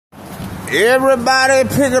Everybody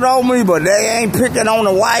picking on me, but they ain't picking on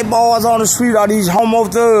the white boys on the street or these homo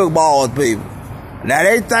thug boys, people. Now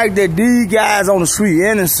they think that these guys on the street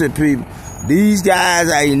innocent people. These guys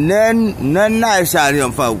ain't nothing nice out of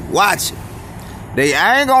them folks. Watch it. They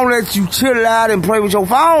ain't gonna let you chill out and play with your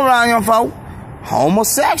phone around them folks.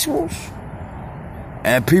 Homosexuals.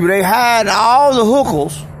 And people, they hide all the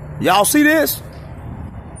hookers. Y'all see this?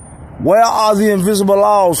 Where are the invisible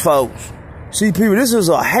laws, folks? See, people, this is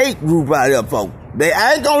a hate group out here, folks. They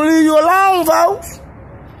ain't gonna leave you alone, folks.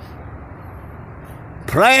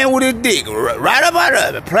 Playing with his dick, right up out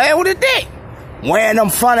of it, playing with his dick. Wearing them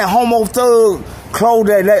funny homo thug clothes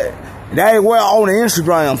that they wear on the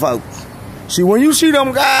Instagram, folks. See, when you see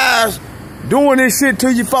them guys doing this shit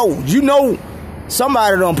to you folks, you know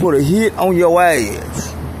somebody done put a hit on your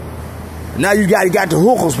ass. Now you got the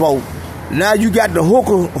hookers, folks. Now you got the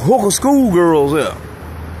hooker schoolgirls here.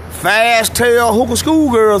 Fast tail hooker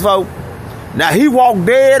schoolgirls, folks. Now he walked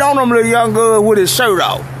dead on them little young girls with his shirt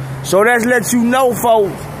off. So that lets you know,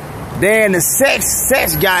 folks, they in the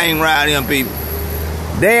sex game around them people.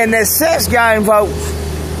 They in that sex game, folks.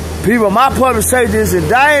 People, my public safety is in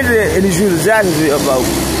danger in these streets of Jacksonville,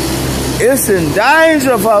 folks. It's in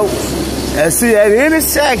danger, folks. And see, at any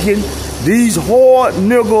second, these whore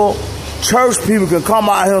nigga church people can come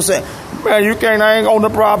out here and say, man, you can't hang on the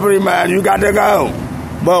property, man. You got to go.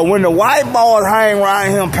 But when the white boys hang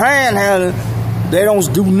around him panhandling, they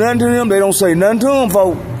don't do nothing to them. They don't say nothing to them,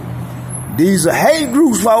 folks. These are hate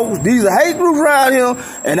groups, folks. These are hate groups around here.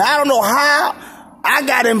 And I don't know how I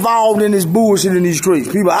got involved in this bullshit in these streets.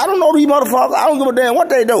 People, I don't know these motherfuckers. I don't give a damn what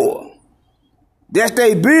they doing. That's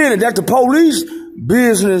their business. That's the police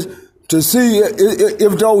business to see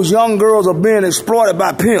if those young girls are being exploited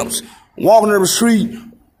by pimps, walking down the street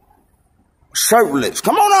shirtless.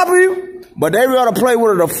 Come on up here. But they rather play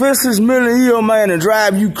with an offensive mentally ill man and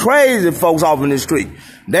drive you crazy folks off in the street.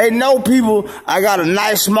 They know people, I got a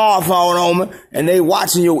nice smartphone on me, and they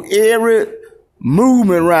watching your every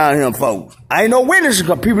movement around here, folks. Ain't no witnesses,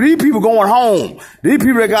 because people, these people going home. These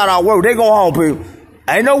people that got our work, they going home, people.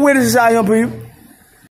 Ain't no witnesses out here, people.